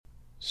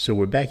So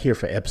we're back here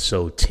for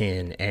episode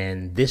 10,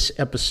 and this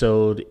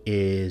episode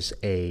is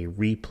a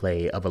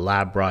replay of a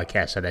live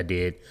broadcast that I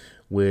did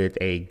with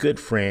a good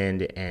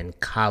friend and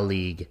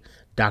colleague,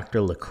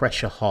 Dr.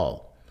 Lucretia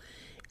Hall.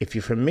 If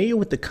you're familiar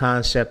with the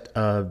concept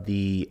of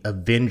the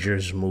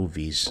Avengers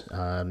movies,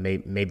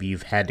 maybe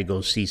you've had to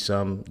go see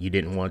some, you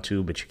didn't want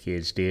to, but your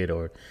kids did,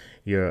 or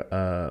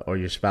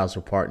your spouse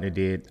or partner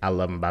did. I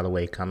love them, by the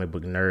way, comic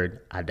book nerd.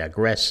 I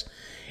digress.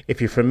 If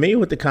you're familiar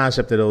with the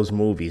concept of those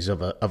movies,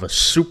 of a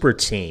super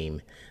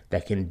team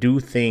that can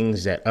do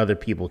things that other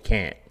people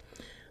can't,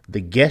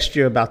 the guest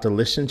you're about to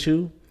listen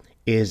to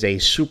is a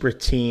super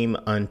team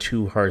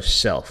unto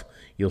herself.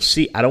 You'll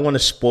see, I don't want to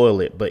spoil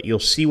it, but you'll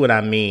see what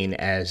I mean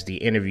as the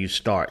interview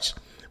starts.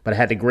 But I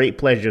had the great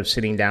pleasure of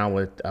sitting down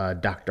with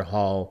Dr.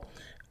 Hall,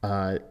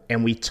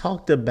 and we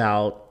talked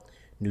about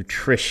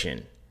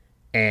nutrition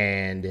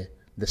and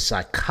the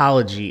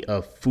psychology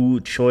of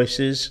food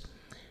choices.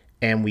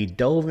 And we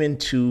dove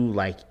into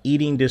like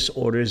eating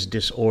disorders,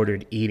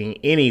 disordered eating.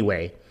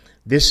 Anyway,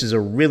 this is a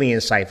really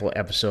insightful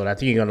episode. I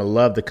think you're going to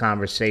love the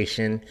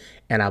conversation,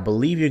 and I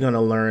believe you're going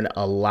to learn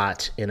a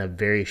lot in a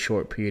very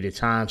short period of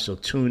time. So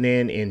tune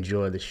in,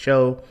 enjoy the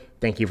show.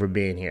 Thank you for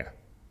being here.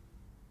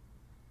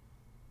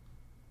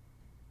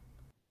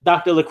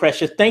 Dr.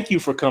 Lucretia, thank you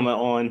for coming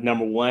on,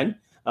 number one.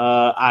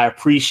 I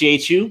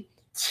appreciate you.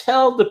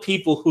 Tell the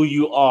people who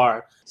you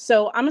are.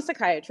 So I'm a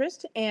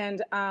psychiatrist,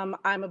 and I'm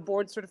a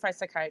board-certified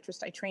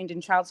psychiatrist. I trained in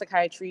child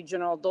psychiatry,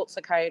 general adult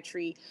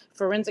psychiatry,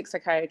 forensic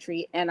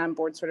psychiatry, and I'm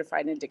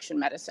board-certified in addiction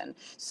medicine.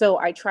 So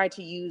I try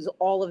to use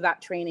all of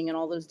that training and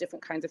all those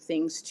different kinds of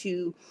things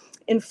to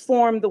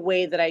inform the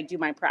way that I do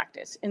my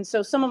practice. And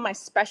so some of my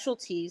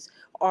specialties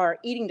are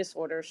eating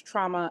disorders,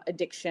 trauma,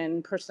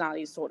 addiction,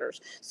 personality disorders.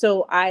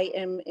 So I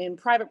am in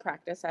private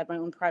practice. I have my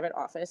own private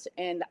office,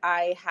 and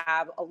I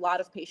have a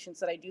lot of patients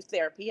that I do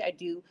therapy.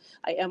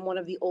 I am one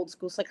of the old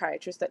school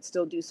psychiatrists that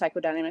still do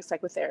psychodynamic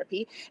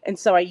psychotherapy. And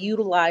so I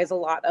utilize a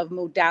lot of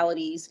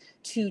modalities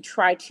to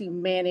try to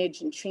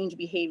manage and change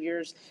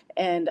behaviors.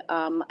 And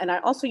I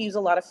also use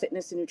a lot of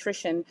fitness and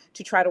nutrition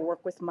to try to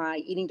work with my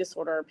eating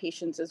disorder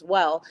patients as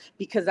well,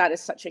 because that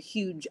is such a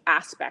huge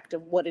aspect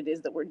of what it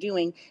is that we're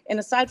doing. And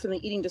aside from the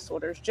eating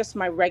disorders, just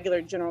my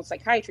regular general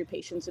psychiatry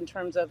patients in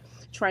terms of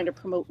trying to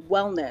promote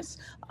wellness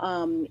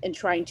and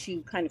trying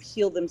to kind of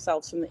heal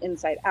themselves from the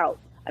inside out.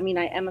 I mean,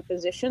 I am a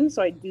physician,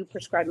 so I do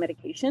prescribe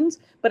medications,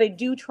 but I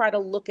do try to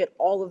look at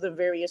all of the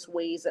various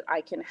ways that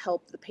I can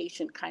help the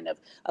patient kind of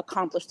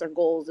accomplish their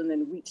goals and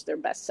then reach their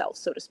best self,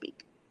 so to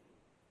speak.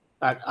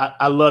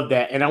 I love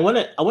that. And I want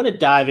to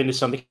dive into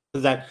something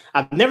that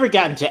I've never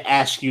gotten to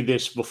ask you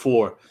this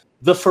before.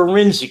 The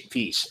forensic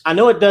piece. I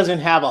know it doesn't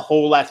have a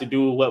whole lot to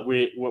do with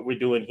what we're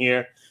doing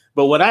here,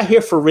 but when I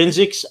hear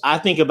forensics, I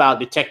think about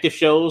detective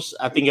shows.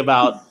 I think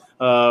about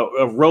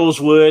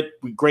Rosewood,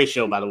 great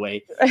show, by the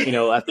way. You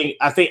know, I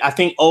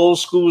think old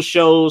school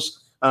shows.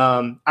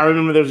 I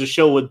remember there was a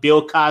show with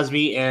Bill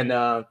Cosby and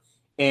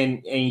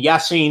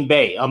Yassine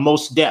Bey,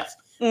 Most Def,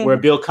 where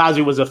Bill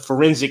Cosby was a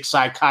forensic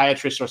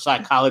psychiatrist or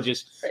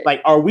psychologist. Right.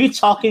 Like, are we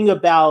talking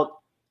about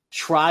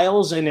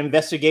trials and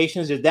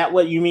investigations? Is that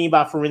what you mean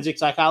by forensic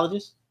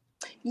psychologist?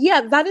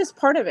 Yeah, that is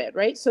part of it,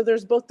 right? So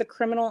there's both the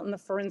criminal and the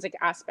forensic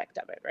aspect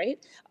of it, right?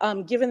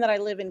 Given that I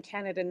live in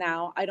Canada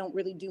now, I don't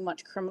really do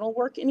much criminal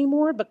work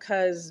anymore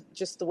because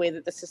just the way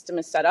that the system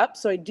is set up.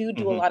 So I do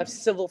a lot of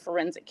civil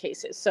forensic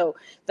cases. So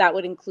that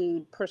would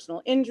include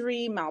personal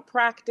injury,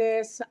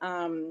 malpractice,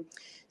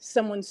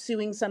 someone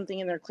suing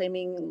something and they're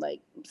claiming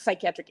like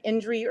psychiatric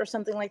injury or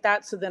something like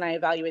that. So then I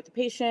evaluate the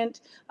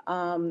patient,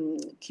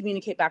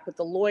 communicate back with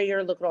the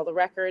lawyer, look at all the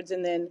records,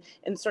 and then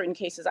in certain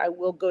cases I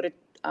will go to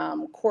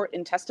court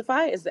and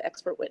testify as the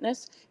expert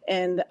witness.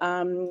 And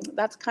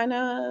that's kind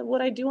of what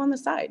I do on the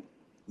side.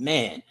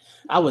 Man,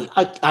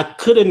 I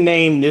could have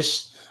named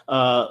this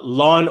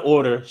Law and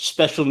Order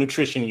Special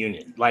Nutrition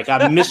Unit. Like,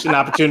 I missed an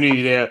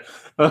opportunity there.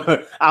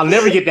 I'll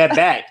never get that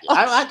back.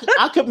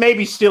 I could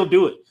maybe still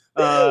do it.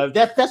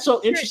 That's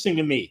so interesting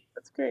to me.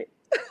 That's great.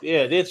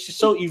 Yeah, it's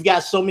so you've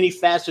got so many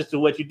facets to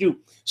what you do.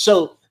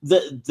 So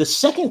the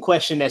second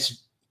question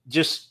that's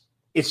just,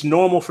 it's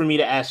normal for me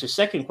to ask the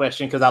second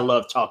question because I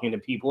love talking to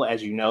people,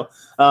 as you know.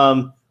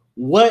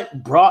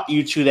 What brought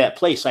you to that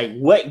place? Like,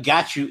 what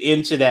got you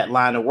into that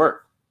line of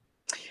work?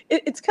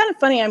 It's kind of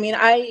funny. I mean,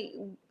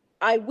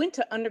 I went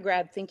to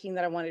undergrad thinking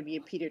that I wanted to be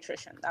a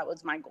pediatrician. That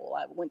was my goal.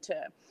 I went to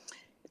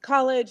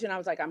college and I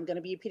was like, I'm going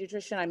to be a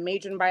pediatrician. I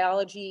majored in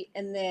biology.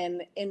 And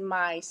then in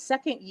my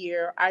second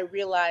year, I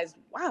realized,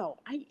 wow,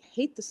 I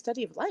hate the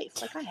study of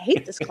life. Like, I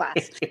hate this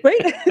class.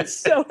 Right.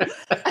 So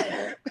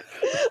I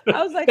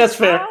was like, that's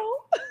fair.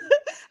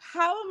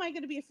 How am am I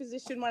going to be a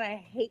physician when I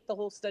hate the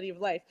whole study of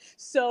life?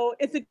 So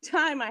at the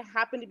time, I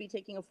happened to be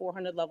taking a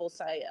 400 level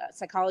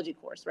psychology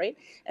course, right?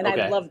 And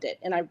I loved it.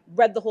 And I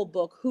read the whole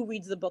book. Who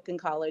reads the book in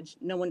college?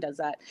 No one does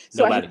that.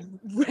 So Nobody. I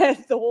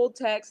read the whole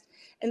text.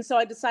 And so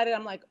I decided,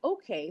 I'm like,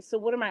 okay, so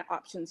what are my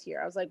options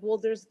here? I was like, well,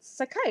 there's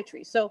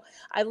psychiatry. So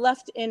I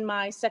left in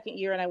my second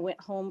year and I went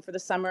home for the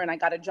summer and I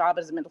got a job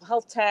as a mental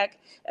health tech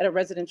at a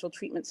residential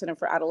treatment center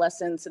for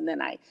adolescents. And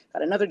then I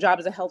got another job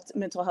as a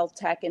mental health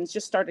tech and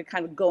just started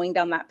kind of going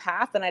down that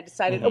path. And I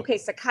decided, okay,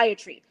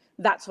 psychiatry,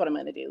 that's what I'm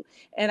going to do.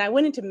 And I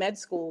went into med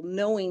school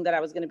knowing that I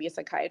was going to be a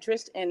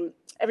psychiatrist, and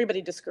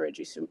everybody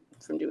discourages you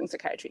from doing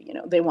psychiatry. You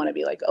know, they want to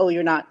be like, oh,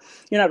 you're not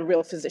a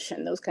real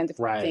physician, those kinds of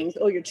things.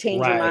 Oh, you're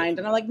changing your mind.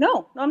 And I'm like,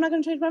 no, I'm not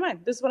going to change my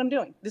mind. This is what I'm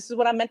doing. This is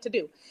what I'm meant to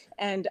do.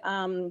 And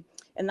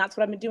that's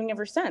what I've been doing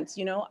ever since.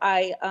 You know,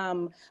 I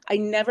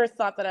never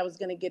thought that I was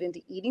going to get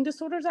into eating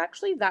disorders.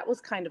 Actually, that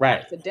was kind of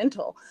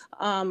accidental.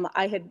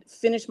 I had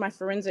finished my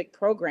forensic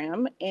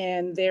program,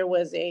 and there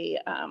was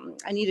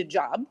I needed a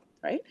job.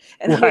 Right.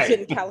 And I was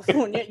in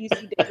California at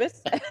UC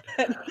Davis,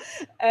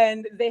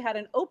 and they had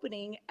an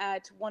opening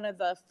at one of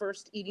the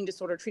first eating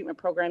disorder treatment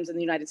programs in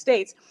the United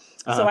States.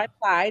 So I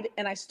applied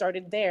and I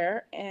started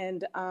there.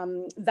 And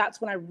that's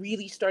when I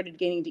really started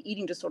getting into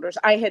eating disorders.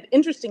 I had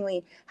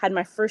interestingly had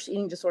my first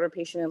eating disorder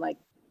patient in like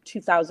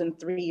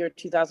 2003 or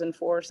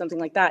 2004 or something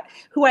like that,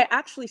 who I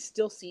actually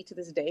still see to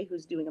this day,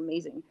 who's doing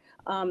amazing.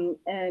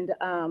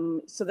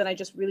 So then I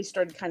just really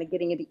started kind of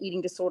getting into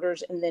eating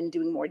disorders and then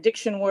doing more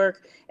addiction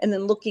work and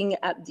then looking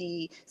at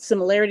the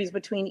similarities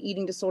between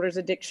eating disorders,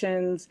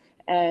 addictions,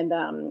 and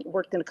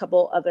worked in a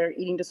couple other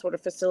eating disorder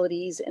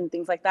facilities and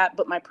things like that.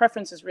 But my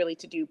preference is really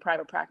to do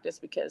private practice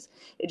because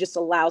it just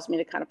allows me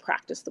to kind of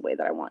practice the way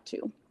that I want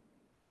to.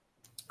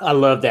 I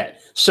love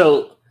that.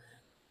 So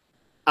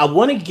I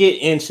want to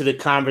get into the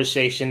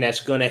conversation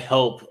that's going to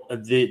help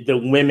the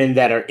women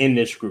that are in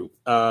this group.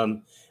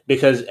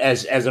 Because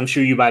as I'm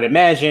sure you might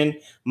imagine,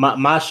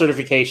 my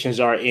certifications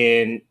are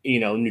in,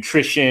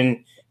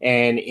 nutrition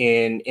and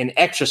in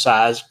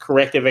exercise,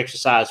 corrective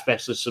exercise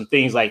specialists, some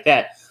things like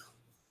that.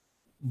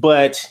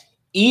 But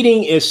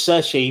eating is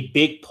such a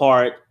big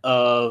part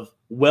of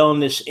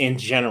wellness in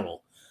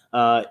general.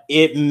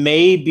 It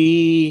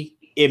may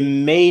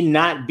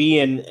not be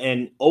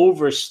an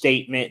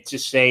overstatement to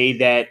say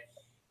that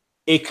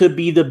it could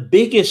be the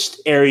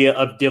biggest area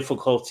of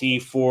difficulty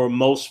for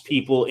most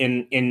people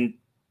in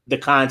the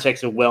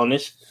context of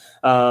wellness.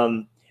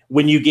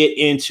 When you get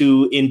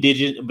into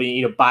indigenous,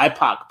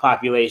 BIPOC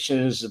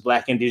populations,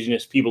 Black,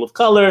 Indigenous, people of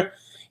color,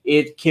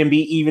 it can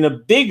be even a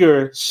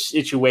bigger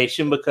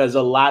situation because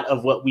a lot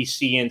of what we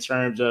see in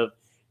terms of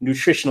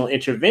nutritional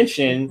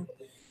intervention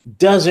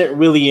doesn't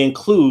really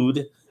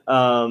include,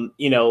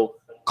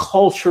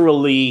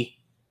 culturally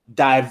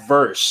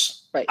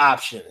diverse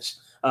options.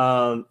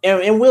 And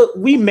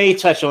we may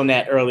touch on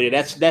that earlier.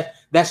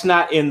 That's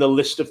not in the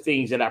list of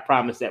things that I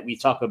promised that we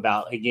talk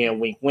about. Again,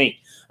 wink, wink.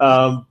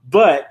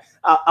 But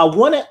I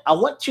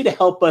want you to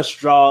help us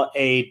draw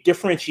a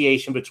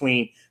differentiation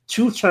between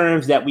two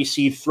terms that we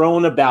see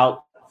thrown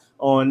about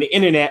on the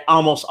internet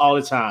almost all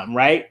the time,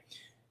 right?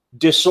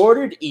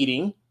 Disordered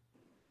eating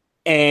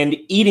and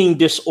eating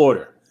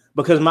disorder.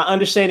 Because my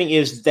understanding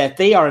is that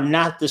they are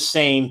not the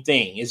same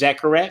thing. Is that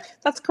correct?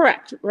 That's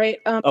correct, right?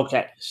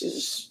 Okay.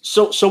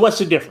 So what's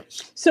the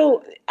difference?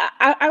 So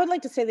I would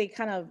like to say they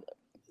kind of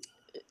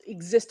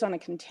exist on a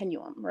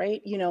continuum,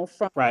 right?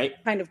 From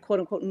kind of quote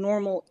unquote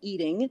normal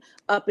eating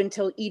up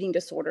until eating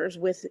disorders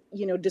with,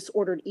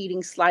 disordered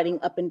eating sliding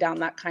up and down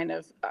that kind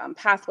of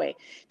pathway.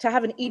 To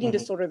have an eating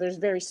disorder, there's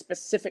very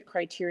specific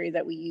criteria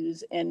that we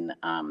use in,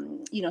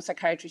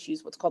 psychiatrists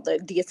use what's called the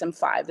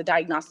DSM-5, the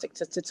Diagnostic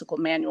Statistical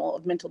Manual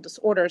of Mental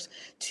Disorders,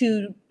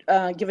 to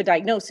give a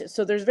diagnosis.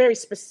 So there's very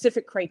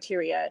specific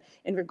criteria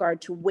in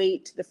regard to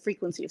weight, the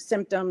frequency of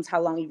symptoms,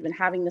 how long you've been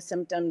having the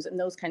symptoms, and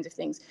those kinds of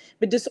things.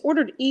 But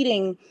disordered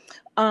eating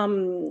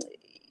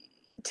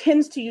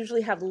tends to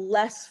usually have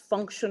less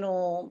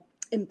functional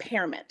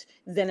impairment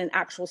than an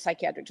actual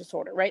psychiatric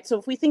disorder, right? So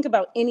if we think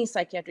about any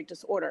psychiatric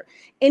disorder,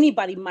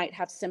 anybody might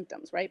have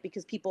symptoms, right?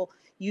 Because people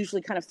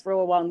usually kind of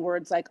throw around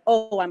words like,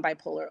 oh, I'm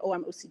bipolar, oh,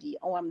 I'm OCD,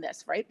 oh, I'm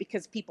this, right?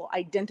 Because people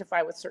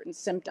identify with certain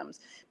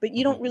symptoms, but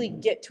you don't really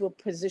get to a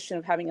position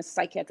of having a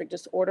psychiatric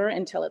disorder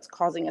until it's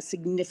causing a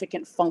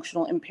significant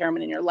functional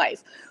impairment in your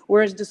life.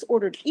 Whereas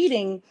disordered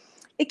eating,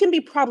 it can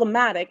be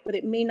problematic, but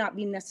it may not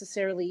be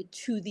necessarily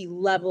to the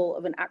level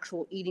of an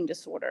actual eating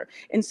disorder.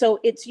 And so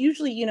it's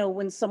usually,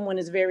 when someone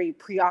is very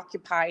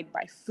preoccupied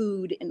by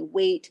food and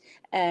weight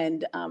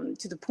and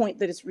to the point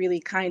that it's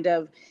really kind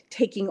of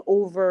taking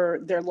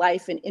over their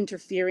life and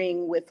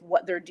interfering with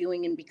what they're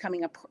doing and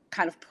becoming a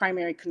kind of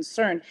primary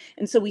concern.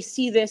 And so we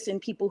see this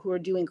in people who are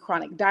doing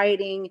chronic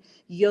dieting,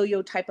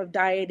 yo-yo type of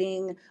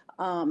dieting,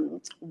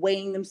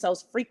 weighing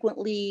themselves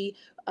frequently,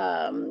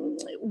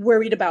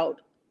 worried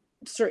about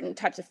certain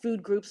types of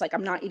food groups, like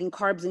I'm not eating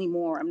carbs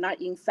anymore, I'm not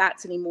eating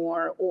fats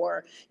anymore,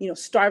 or,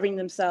 starving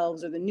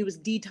themselves, or the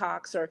newest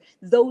detox, or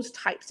those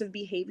types of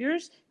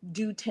behaviors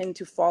do tend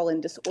to fall in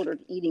disordered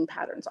eating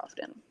patterns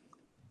often.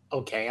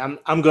 Okay,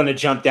 I'm going to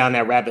jump down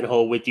that rabbit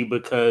hole with you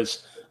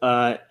because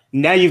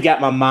now you've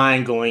got my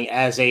mind going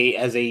as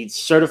a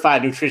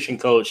certified nutrition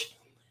coach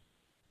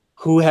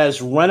who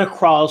has run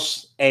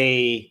across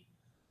a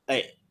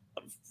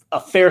a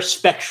fair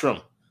spectrum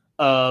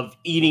of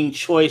eating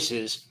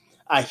choices.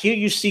 I hear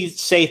you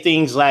say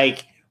things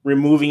like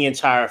removing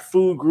entire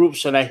food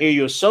groups, and I hear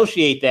you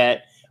associate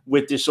that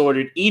with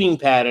disordered eating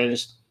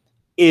patterns.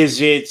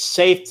 Is it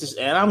safe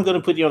to, and I'm going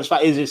to put you on the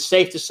spot, is it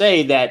safe to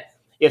say that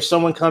if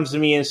someone comes to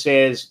me and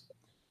says,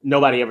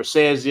 nobody ever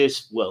says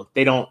this, well,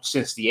 they don't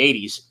since the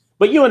 80s,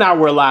 but you and I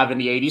were alive in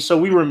the 80s, so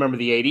we remember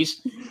the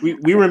 80s.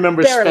 We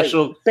remember Barely,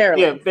 special.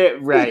 barely. Yeah,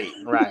 right.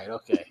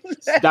 Okay.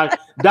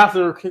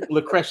 Dr.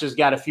 Lucretia's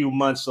got a few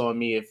months on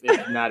me, if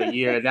not a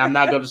year. And I'm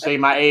not going to say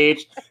my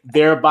age,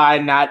 thereby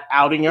not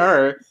outing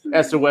her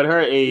as to what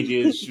her age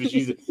is.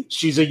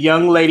 She's a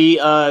young lady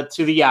to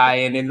the eye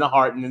and in the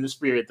heart and in the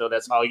spirit, though.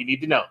 That's all you need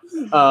to know.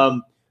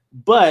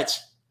 But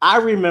I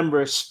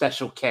remember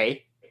Special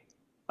K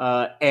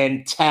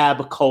and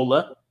Tab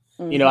Cola.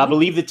 You know, I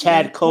believe the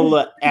Tad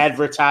Cola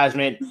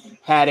advertisement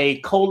had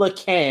a cola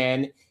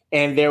can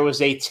and there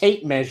was a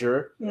tape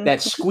measure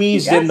that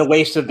squeezed in the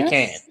waist of the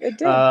can. It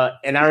did.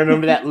 And I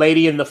remember that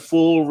lady in the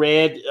full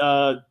red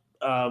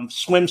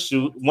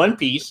swimsuit, one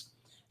piece,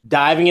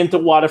 diving into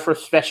water for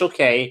Special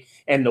K,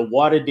 and the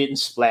water didn't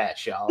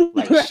splash, y'all.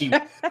 Like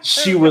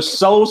she was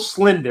so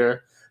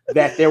slender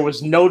that there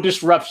was no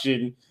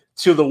disruption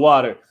to the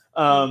water.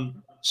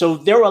 So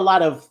there were a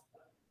lot of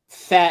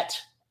fat,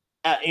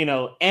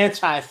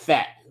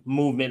 anti-fat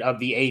movement of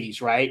the 80s,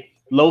 right?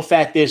 Low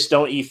fat this,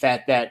 don't eat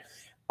fat that.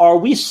 Are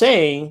we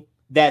saying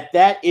that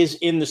is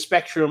in the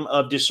spectrum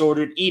of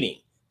disordered eating,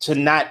 to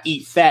not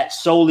eat fat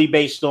solely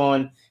based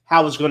on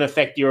how it's going to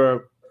affect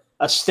your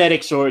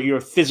aesthetics or your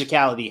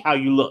physicality, how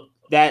you look?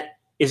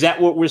 Is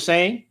that what we're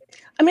saying?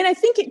 I mean, I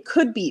think it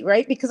could be,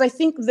 right? Because I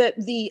think that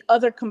the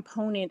other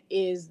component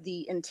is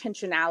the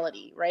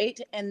intentionality, right?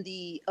 And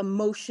the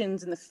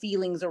emotions and the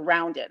feelings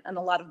around it, and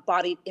a lot of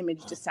body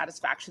image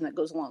dissatisfaction that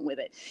goes along with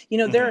it.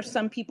 There are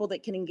some people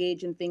that can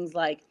engage in things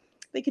like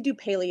they could do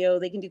paleo,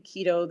 they can do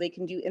keto, they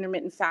can do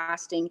intermittent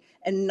fasting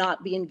and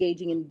not be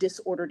engaging in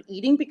disordered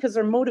eating because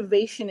their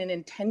motivation and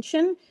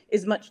intention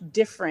is much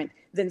different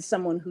than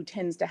someone who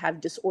tends to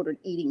have disordered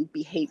eating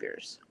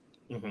behaviors.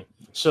 Mm-hmm.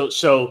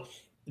 So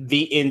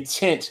the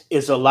intent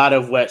is a lot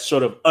of what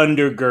sort of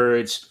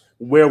undergirds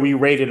where we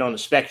rate it on the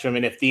spectrum.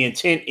 And if the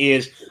intent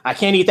is, I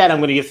can't eat that, I'm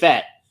going to get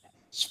fat,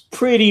 it's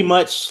pretty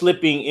much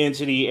slipping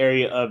into the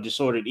area of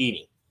disordered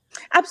eating.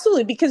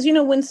 Absolutely. Because,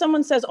 when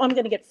someone says, oh, I'm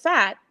going to get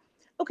fat,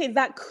 okay,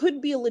 that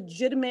could be a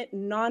legitimate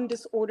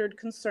non-disordered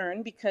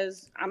concern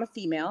because I'm a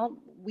female.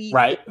 We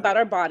think about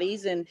our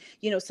bodies and,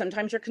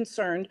 sometimes you're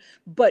concerned,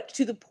 but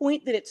to the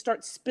point that it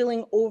starts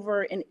spilling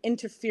over and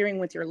interfering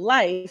with your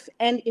life.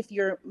 And if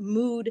your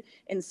mood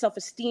and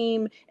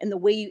self-esteem and the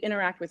way you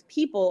interact with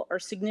people are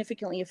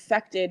significantly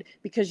affected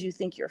because you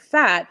think you're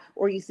fat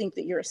or you think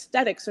that your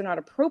aesthetics are not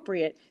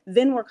appropriate,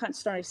 then we're kind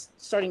of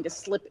starting to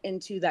slip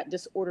into that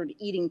disordered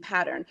eating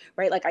pattern,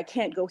 right? Like I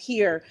can't go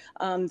here.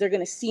 They're going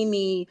to see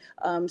me.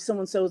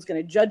 So-and-so is going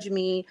to judge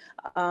me.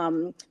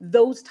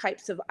 Those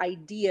types of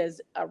ideas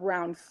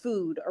around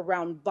food,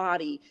 around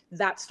body,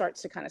 that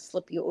starts to kind of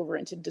slip you over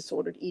into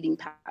disordered eating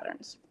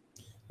patterns.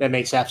 That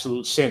makes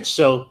absolute sense.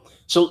 So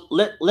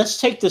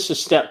let's take this a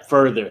step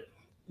further.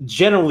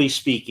 Generally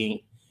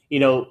speaking,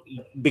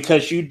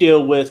 because you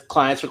deal with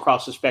clients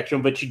across the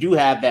spectrum, but you do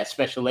have that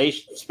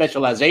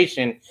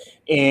specialization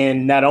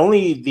in not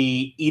only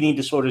the eating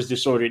disorders,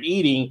 disordered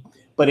eating,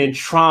 but in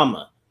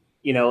trauma,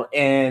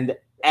 and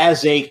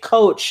as a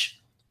coach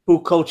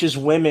who coaches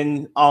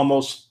women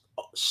almost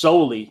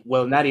solely,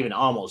 well, not even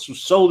almost, who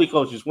solely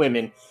coaches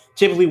women,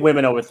 typically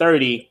women over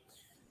 30,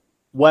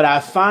 what I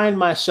find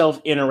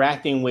myself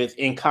interacting with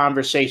in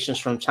conversations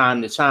from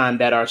time to time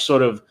that are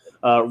sort of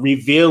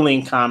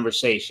revealing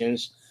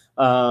conversations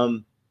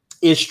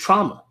is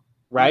trauma,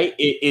 right?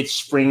 It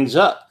springs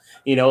up,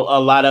 a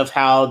lot of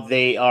how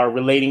they are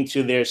relating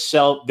to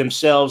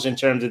themselves in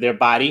terms of their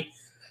body.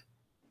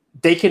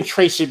 They can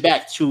trace it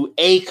back to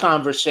a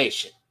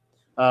conversation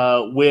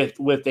with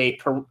a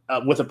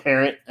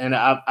parent, and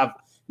I've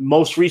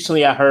most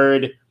recently I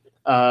heard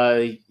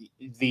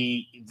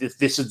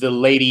this is the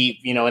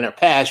lady, in her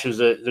past was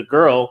the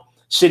girl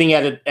sitting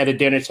at a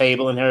dinner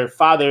table, and her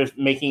father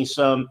making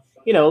some,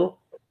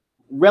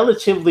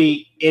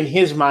 relatively in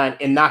his mind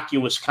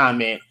innocuous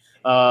comment.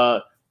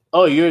 Oh,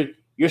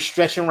 you're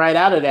stretching right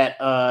out of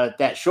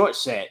that short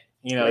set.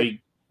 Right.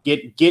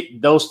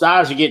 Get those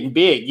thighs are getting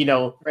big.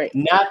 Right.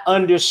 Not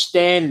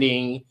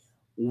understanding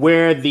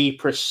where the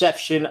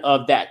perception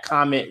of that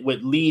comment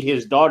would lead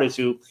his daughter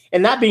to,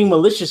 and not being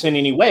malicious in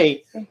any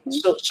way.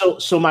 Mm-hmm.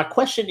 So my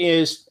question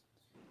is,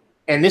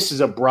 and this is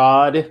a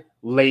broad,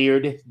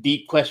 layered,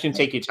 deep question.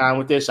 Take your time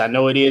with this. I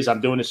know it is.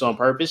 I'm doing this on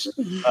purpose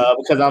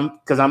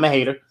because I'm a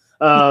hater.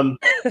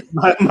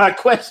 My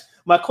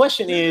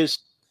question is,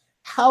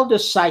 how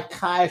does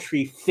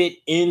psychiatry fit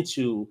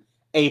into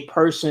a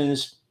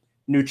person's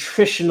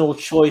nutritional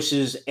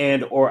choices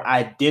and or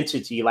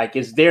identity? Like,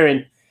 is there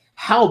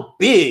how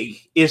big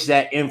is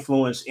that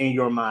influence in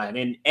your mind?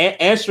 And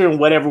answer in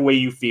whatever way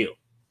you feel.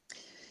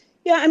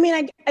 Yeah, I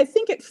mean, I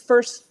think at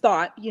first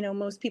thought,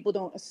 most people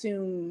don't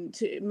assume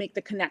to make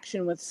the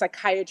connection with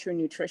psychiatry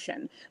and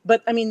nutrition.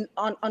 But I mean,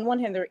 on one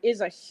hand, there is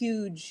a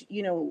huge,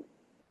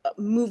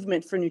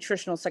 movement for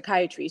nutritional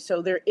psychiatry.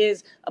 So there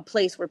is a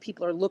place where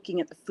people are looking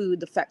at the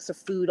food, the effects of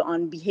food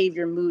on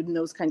behavior, mood, and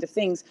those kinds of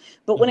things.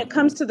 But when it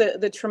comes to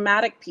the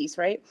traumatic piece,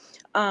 right?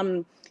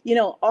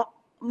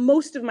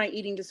 Most of my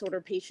eating disorder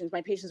patients, my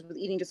patients with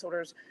eating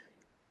disorders,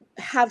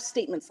 have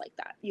statements like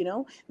that,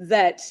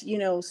 that,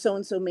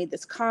 so-and-so made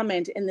this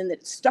comment and then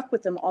it stuck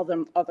with them all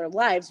their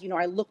lives.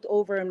 I looked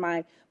over and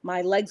my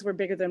legs were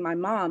bigger than my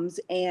mom's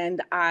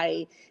and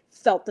I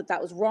felt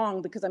that was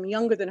wrong because I'm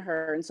younger than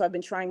her. And so I've been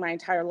trying my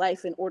entire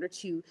life in order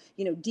to,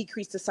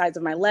 decrease the size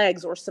of my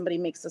legs, or somebody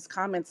makes this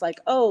comments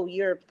like, oh,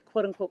 you're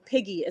quote unquote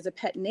Piggy as a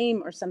pet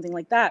name or something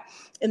like that.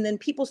 And then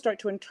people start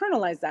to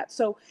internalize that.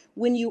 So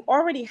when you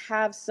already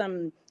have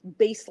some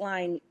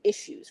baseline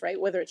issues, right,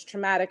 whether it's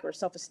traumatic or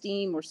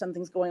self-esteem or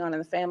something's going on in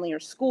the family or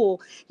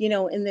school,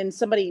 and then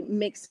somebody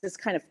makes this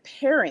kind of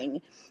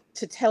pairing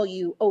to tell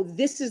you, oh,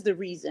 this is the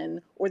reason,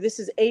 or this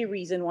is a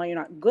reason why you're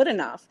not good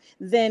enough,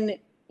 then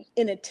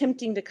in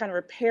attempting to kind of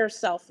repair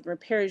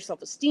your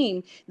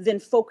self-esteem, then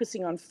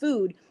focusing on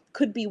food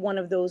could be one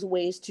of those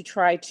ways to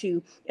try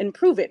to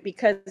improve it.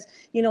 Because,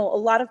 a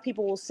lot of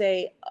people will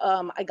say,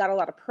 I got a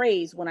lot of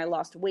praise when I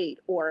lost weight,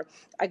 or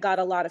I got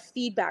a lot of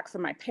feedback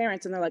from my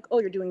parents and they're like, oh,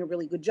 you're doing a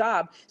really good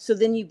job. So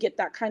then you get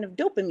that kind of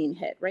dopamine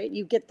hit, right?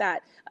 You get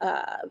that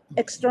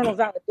external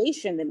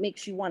validation that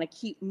makes you want to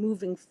keep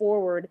moving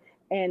forward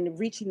and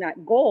reaching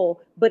that goal.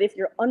 But if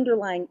your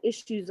underlying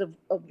issues of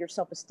your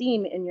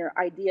self-esteem and your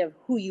idea of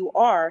who you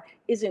are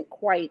isn't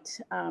quite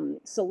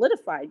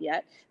solidified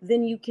yet,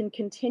 then you can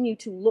continue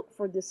to look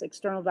for this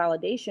external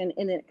validation,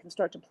 and it can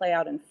start to play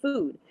out in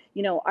food.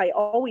 I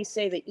always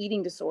say that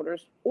eating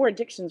disorders, or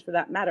addictions for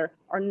that matter,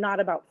 are not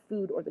about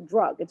food or the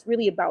drug. It's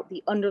really about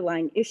the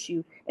underlying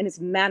issue, and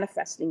it's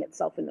manifesting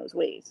itself in those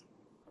ways.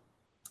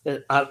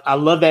 I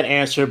love that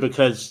answer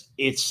because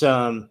it's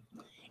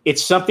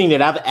something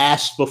that I've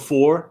asked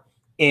before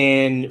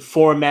in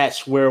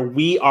formats where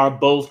we are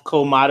both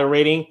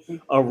co-moderating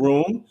a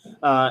room.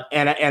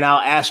 And I'll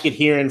ask it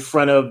here in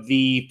front of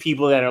the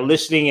people that are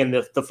listening and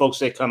the folks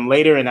that come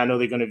later. And I know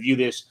they're going to view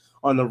this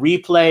on the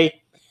replay.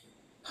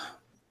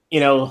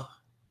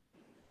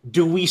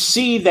 Do we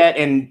see that?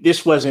 And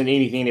this wasn't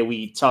anything that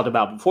we talked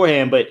about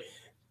beforehand,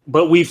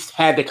 but we've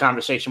had the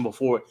conversation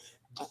before.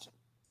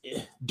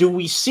 Do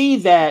we see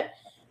that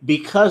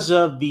because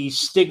of the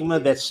stigma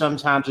that's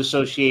sometimes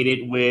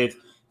associated with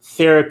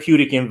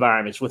therapeutic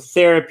environments, with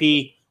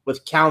therapy,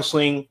 with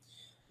counseling,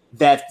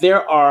 that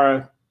there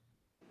are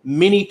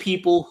many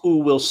people who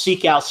will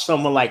seek out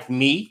someone like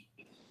me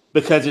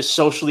because it's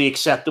socially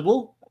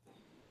acceptable,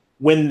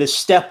 when the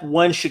step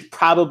one should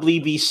probably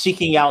be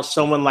seeking out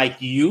someone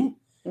like you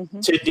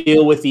to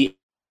deal with the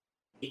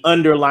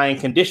underlying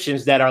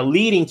conditions that are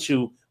leading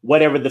to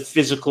whatever the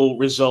physical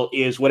result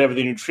is, whatever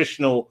the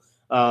nutritional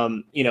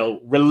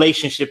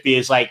relationship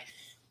is? Like,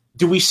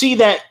 do we see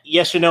that?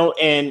 Yes or no?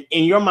 And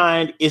in your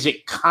mind, is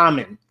it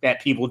common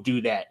that people do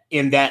that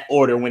in that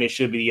order when it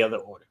should be the other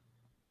order?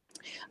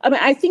 I mean,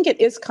 I think it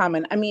is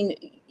common. I mean,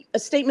 a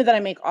statement that I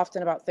make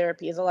often about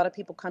therapy is a lot of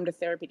people come to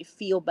therapy to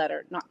feel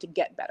better, not to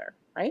get better,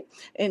 right?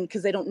 And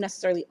because they don't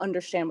necessarily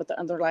understand what the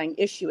underlying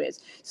issue is.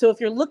 So if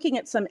you're looking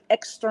at some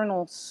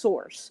external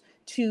source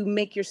to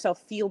make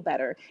yourself feel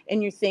better,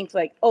 and you think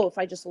like, oh, if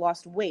I just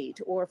lost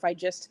weight, or if I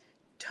just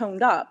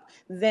toned up,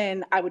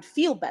 then I would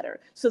feel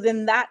better. So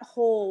then that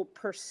whole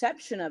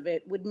perception of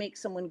it would make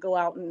someone go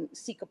out and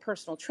seek a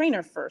personal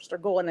trainer first, or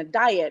go on a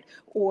diet,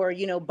 or,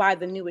 buy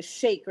the newest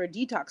shake or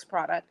detox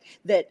product,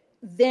 that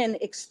then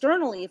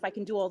externally, if I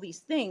can do all these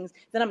things,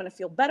 then I'm going to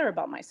feel better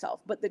about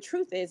myself. But the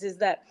truth is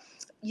that,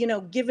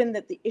 given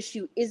that the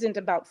issue isn't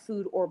about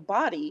food or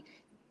body,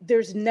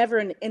 there's never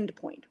an end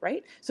point,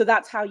 right? So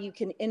that's how you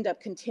can end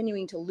up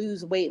continuing to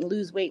lose weight and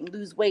lose weight and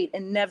lose weight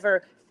and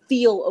never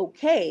feel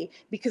okay,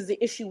 because the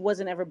issue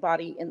wasn't ever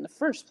body in the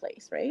first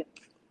place, right?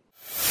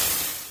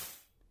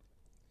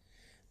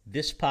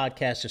 This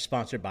podcast is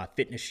sponsored by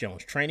Fitness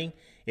Jones Training.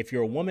 If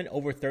you're a woman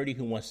over 30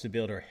 who wants to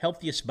build her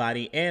healthiest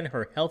body and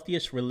her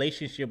healthiest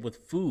relationship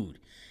with food,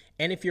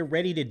 and if you're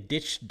ready to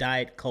ditch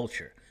diet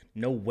culture,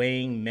 no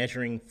weighing,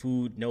 measuring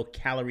food, no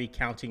calorie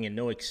counting, and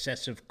no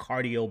excessive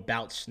cardio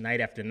bouts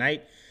night after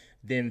night,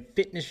 then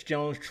Fitness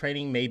Jones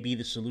Training may be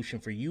the solution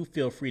for you.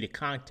 Feel free to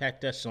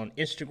contact us on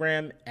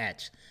Instagram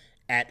at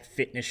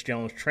Fitness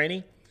Jones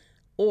Training,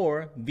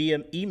 or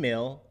via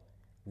email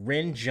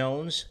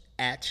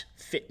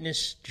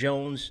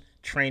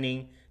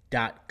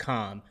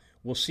renjones@fitnessjonestraining.com.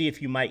 We'll see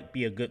if you might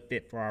be a good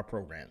fit for our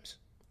programs.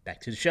 Back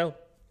to the show.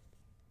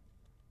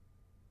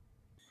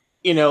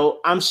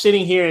 I'm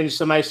sitting here and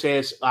somebody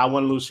says, I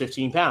want to lose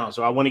 15 pounds,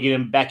 or I want to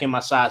get back in my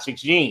size 6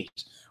 jeans,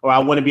 or I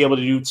want to be able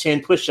to do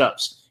 10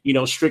 push-ups,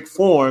 strict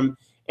form.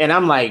 And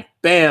I'm like,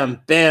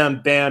 bam,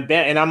 bam, bam,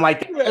 bam. And I'm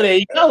like, there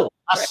you go.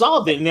 I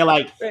solved it. And they're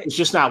like, it's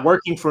just not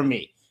working for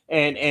me.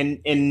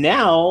 And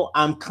now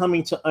I'm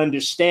coming to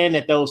understand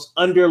that those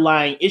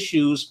underlying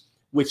issues,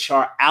 which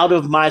are out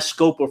of my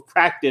scope of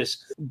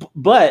practice,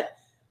 but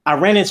I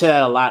ran into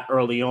that a lot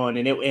early on,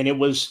 and it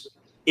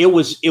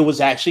was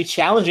actually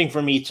challenging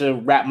for me to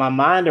wrap my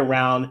mind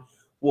around.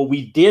 Well,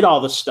 we did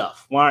all the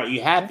stuff. Why aren't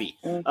you happy?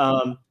 And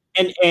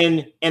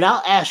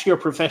I'll ask your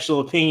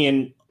professional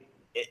opinion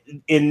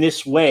in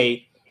this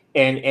way,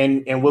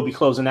 and we'll be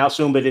closing out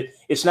soon. But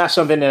it's not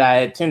something that I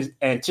had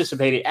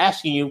anticipated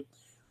asking you.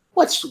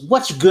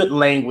 What's good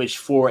language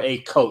for a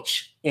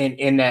coach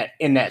in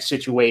that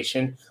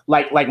situation,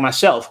 like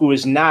myself, who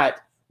is not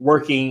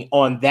working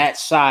on that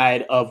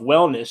side of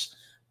wellness?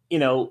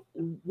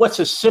 What's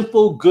a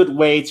simple, good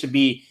way to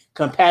be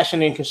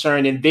compassionate and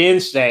concerned, and then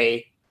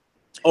say,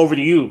 over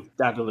to you,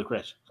 Dr.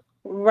 Lucretia.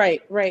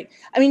 Right, right.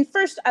 I mean,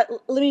 first,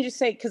 let me just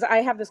say, because I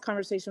have this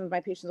conversation with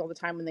my patients all the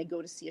time when they go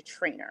to see a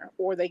trainer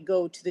or they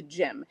go to the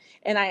gym,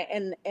 and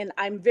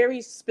I'm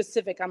very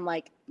specific. I'm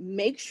like,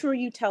 make sure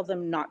you tell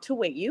them not to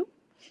weigh you.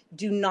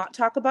 Do not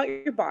talk about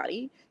your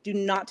body. Do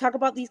not talk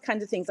about these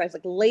kinds of things. I was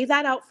like, lay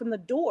that out from the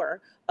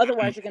door.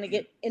 Otherwise, you're going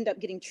to end up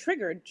getting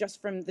triggered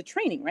just from the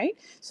training, right?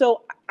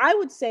 So I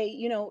would say,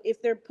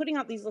 if they're putting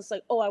out these lists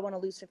like, oh, I want to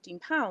lose 15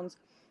 pounds,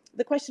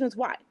 the question is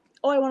why?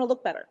 Oh, I want to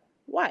look better.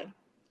 Why?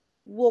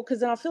 Well, because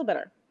then I'll feel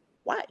better.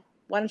 Why?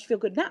 Why don't you feel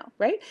good now,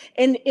 right?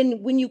 And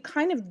when you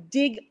kind of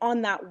dig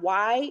on that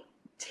why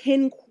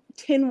 10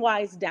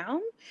 whys down,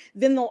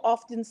 then they'll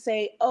often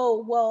say,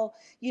 oh, well,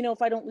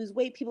 if I don't lose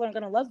weight, people aren't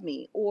going to love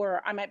me,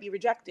 or I might be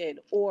rejected,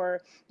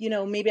 or,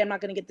 maybe I'm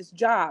not going to get this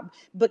job.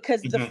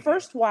 Because the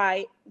first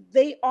why,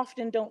 they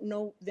often don't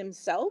know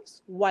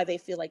themselves why they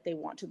feel like they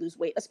want to lose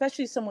weight,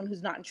 especially someone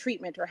who's not in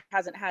treatment or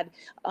hasn't had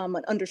an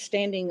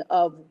understanding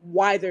of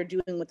why they're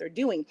doing what they're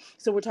doing.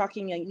 So we're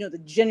talking,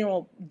 the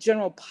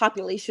general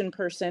population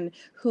person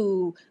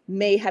who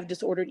may have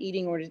disordered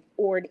eating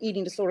or an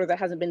eating disorder that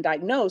hasn't been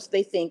diagnosed.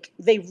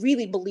 They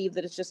really believe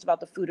that it's just about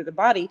the food or the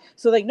body.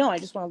 So like, no, I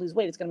just want to lose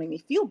weight. It's going to make me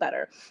feel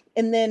better.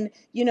 And then,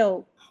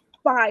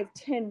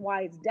 5-10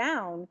 whys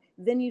down,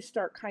 then you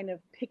start kind of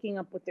picking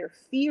up what their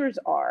fears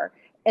are.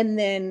 And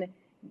then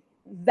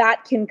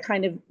that can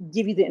kind of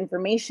give you the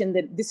information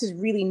that this is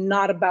really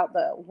not about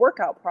the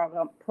workout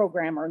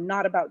program or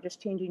not about just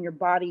changing your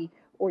body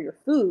or your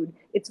food.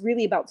 It's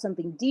really about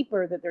something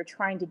deeper that they're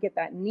trying to get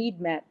that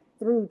need met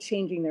through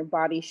changing their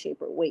body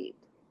shape or weight.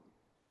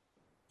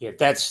 Yeah,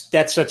 that's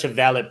such a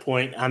valid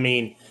point. I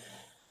mean,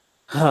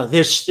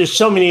 there's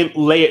so many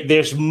layers.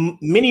 There's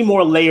many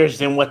more layers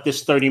than what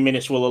this 30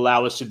 minutes will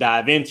allow us to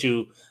dive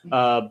into.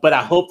 But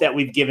I hope that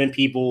we've given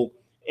people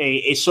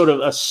a sort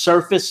of a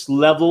surface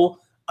level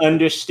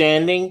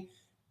understanding,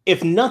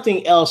 if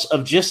nothing else,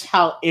 of just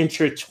how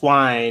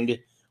intertwined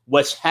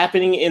what's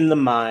happening in the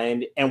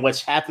mind and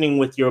what's happening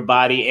with your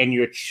body and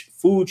your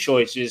food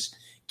choices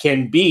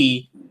can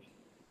be.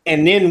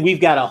 And then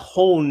we've got a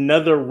whole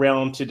nother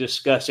realm to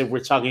discuss if we're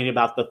talking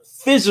about the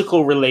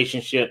physical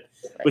relationship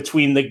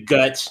between the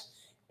gut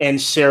and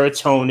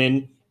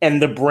serotonin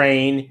and the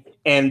brain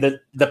and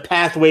the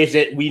pathways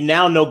that we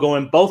now know go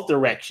in both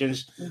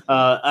directions.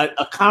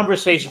 A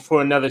conversation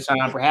for another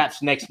time,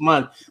 perhaps next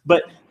month.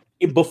 But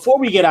before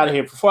we get out of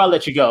here, before I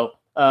let you go,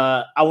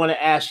 I want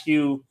to ask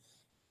you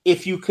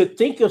if you could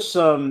think of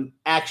some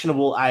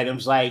actionable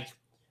items. Like,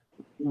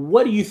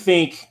 what do you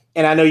think?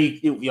 And I know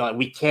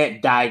we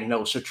can't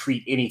diagnose or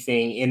treat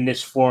anything in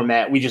this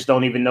format. We just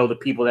don't even know the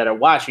people that are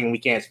watching. We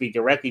can't speak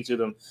directly to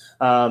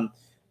them.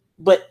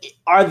 But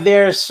are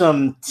there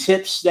some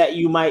tips that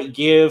you might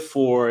give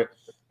for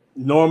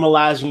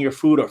normalizing your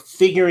food or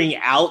figuring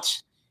out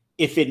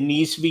if it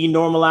needs to be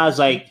normalized?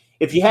 Like,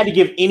 if you had to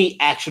give any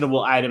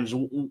actionable items,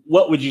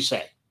 what would you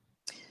say?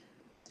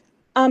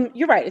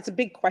 You're right. It's a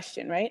big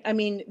question, right? I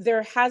mean,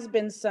 there has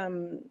been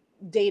some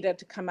data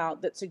to come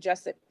out that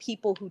suggests that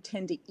people who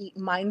tend to eat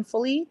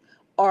mindfully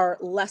are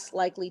less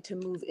likely to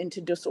move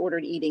into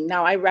disordered eating.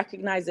 Now, I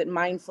recognize that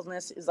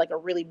mindfulness is like a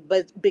really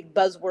big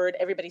buzzword.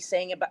 Everybody's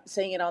saying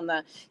it on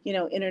the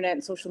internet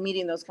and social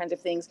media and those kinds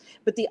of things.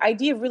 But the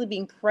idea of really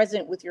being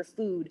present with your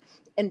food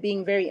and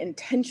being very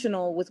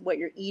intentional with what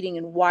you're eating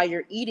and why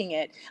you're eating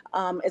it,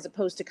 as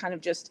opposed to kind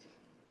of just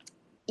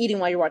eating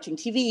while you're watching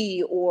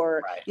TV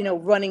or,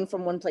 running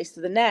from one place to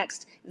the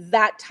next,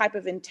 that type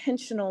of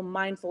intentional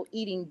mindful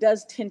eating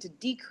does tend to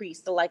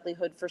decrease the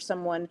likelihood for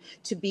someone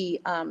to be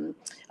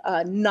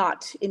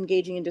not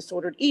engaging in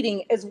disordered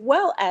eating, as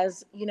well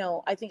as,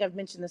 I think I've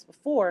mentioned this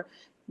before,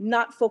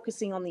 not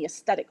focusing on the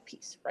aesthetic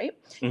piece, right?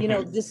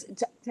 This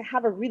to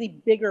have a really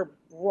bigger,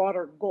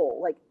 broader goal.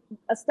 Like,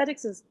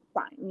 aesthetics is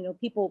fine.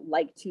 People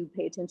like to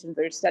pay attention to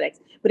their aesthetics,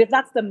 but if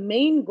that's the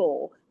main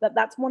goal,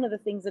 that's one of the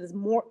things that is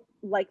more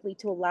likely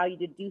to allow you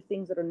to do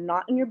things that are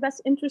not in your best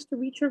interest to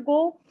reach your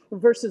goal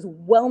versus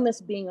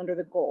wellness being under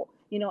the goal.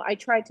 I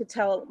try to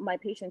tell my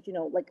patients,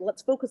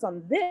 let's focus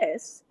on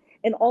this,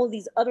 and all of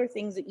these other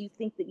things that you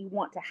think that you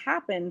want to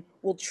happen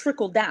will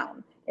trickle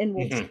down. and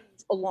will change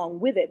along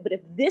with it. But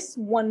if this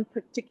one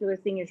particular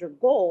thing is your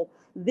goal,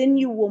 then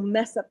you will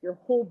mess up your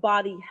whole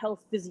body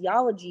health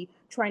physiology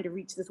trying to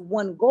reach this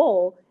one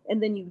goal.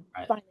 And then you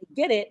finally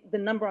get it, the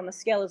number on the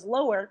scale is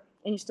lower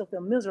and you still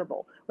feel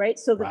miserable, right?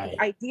 So the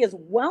idea is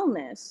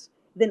wellness.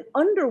 Then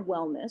under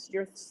wellness,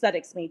 your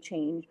aesthetics may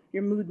change,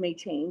 your mood may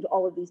change,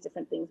 all of these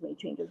different things may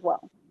change as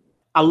well.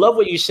 I love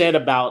what you said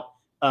about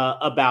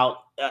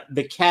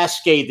the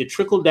cascade, the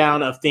trickle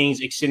down of things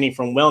extending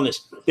from wellness.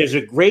 There's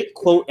a great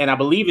quote, and I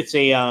believe it's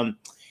an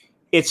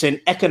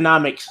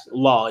economics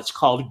law. It's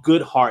called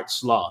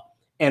Goodhart's law.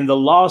 And the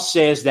law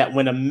says that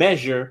when a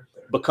measure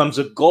becomes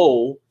a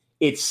goal,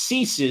 it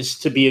ceases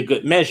to be a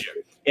good measure.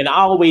 And I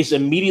always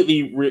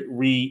immediately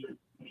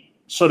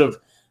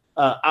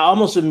I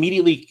almost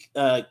immediately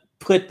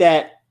put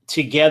that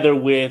together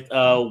with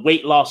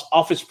weight loss,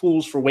 office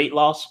pools for weight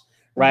loss,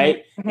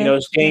 right? You know,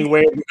 it's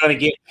January, we're going to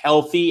get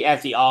healthy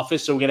at the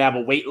office. So we're going to have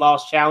a weight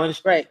loss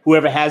challenge. Right.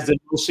 Whoever has the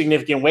most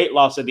significant weight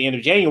loss at the end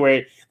of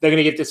January, they're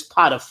going to get this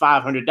pot of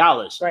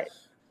 $500. Right.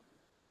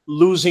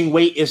 Losing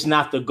weight is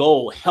not the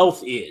goal.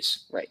 Health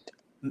is. Right.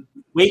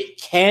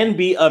 Weight can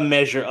be a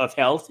measure of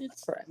health.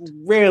 It's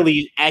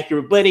rarely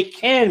accurate, but it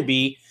can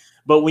be.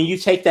 But when you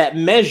take that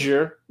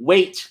measure,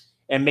 weight,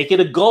 and make it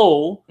a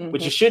goal,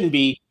 which it shouldn't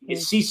be, it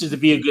ceases to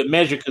be a good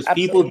measure because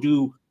people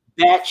do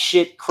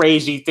batshit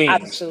crazy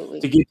things to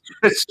get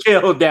the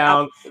scale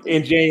down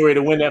in January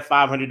to win that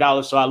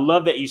 $500. So I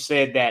love that you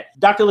said that.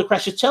 Dr.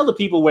 Lucretia, tell the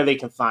people where they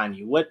can find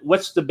you.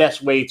 What's the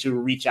best way to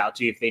reach out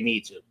to you if they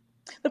need to?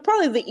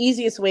 Probably the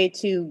easiest way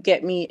to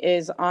get me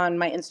is on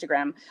my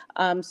Instagram.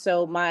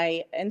 So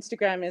my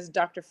Instagram is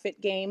Dr.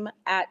 Fitgame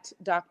at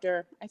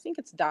Dr. I think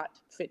it's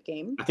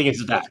 .Fitgame. I think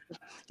it's dot.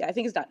 Yeah, I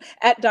think it's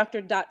at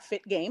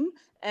Dr.Fitgame.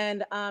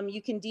 And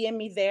you can DM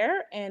me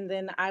there, and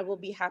then I will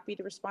be happy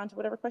to respond to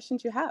whatever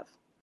questions you have.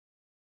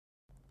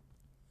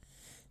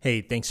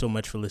 Hey, thanks so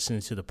much for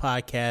listening to the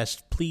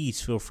podcast.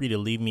 Please feel free to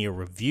leave me a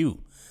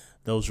review.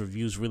 Those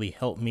reviews really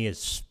help me,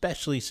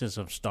 especially since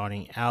I'm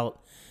starting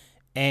out.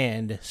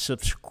 And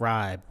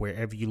subscribe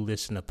wherever you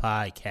listen to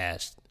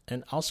podcasts.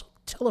 And also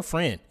tell a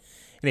friend.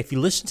 And if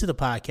you listen to the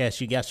podcast,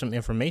 you got some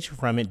information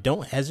from it,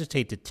 don't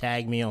hesitate to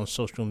tag me on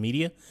social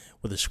media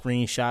with a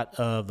screenshot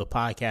of the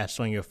podcast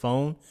on your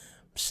phone.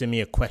 Send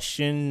me a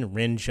question,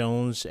 Ren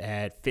Jones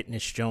at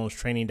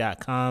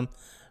fitnessjonestraining.com.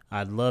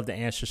 I'd love to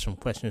answer some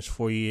questions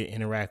for you,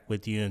 interact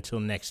with you.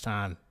 Until next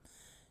time,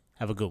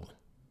 have a good one.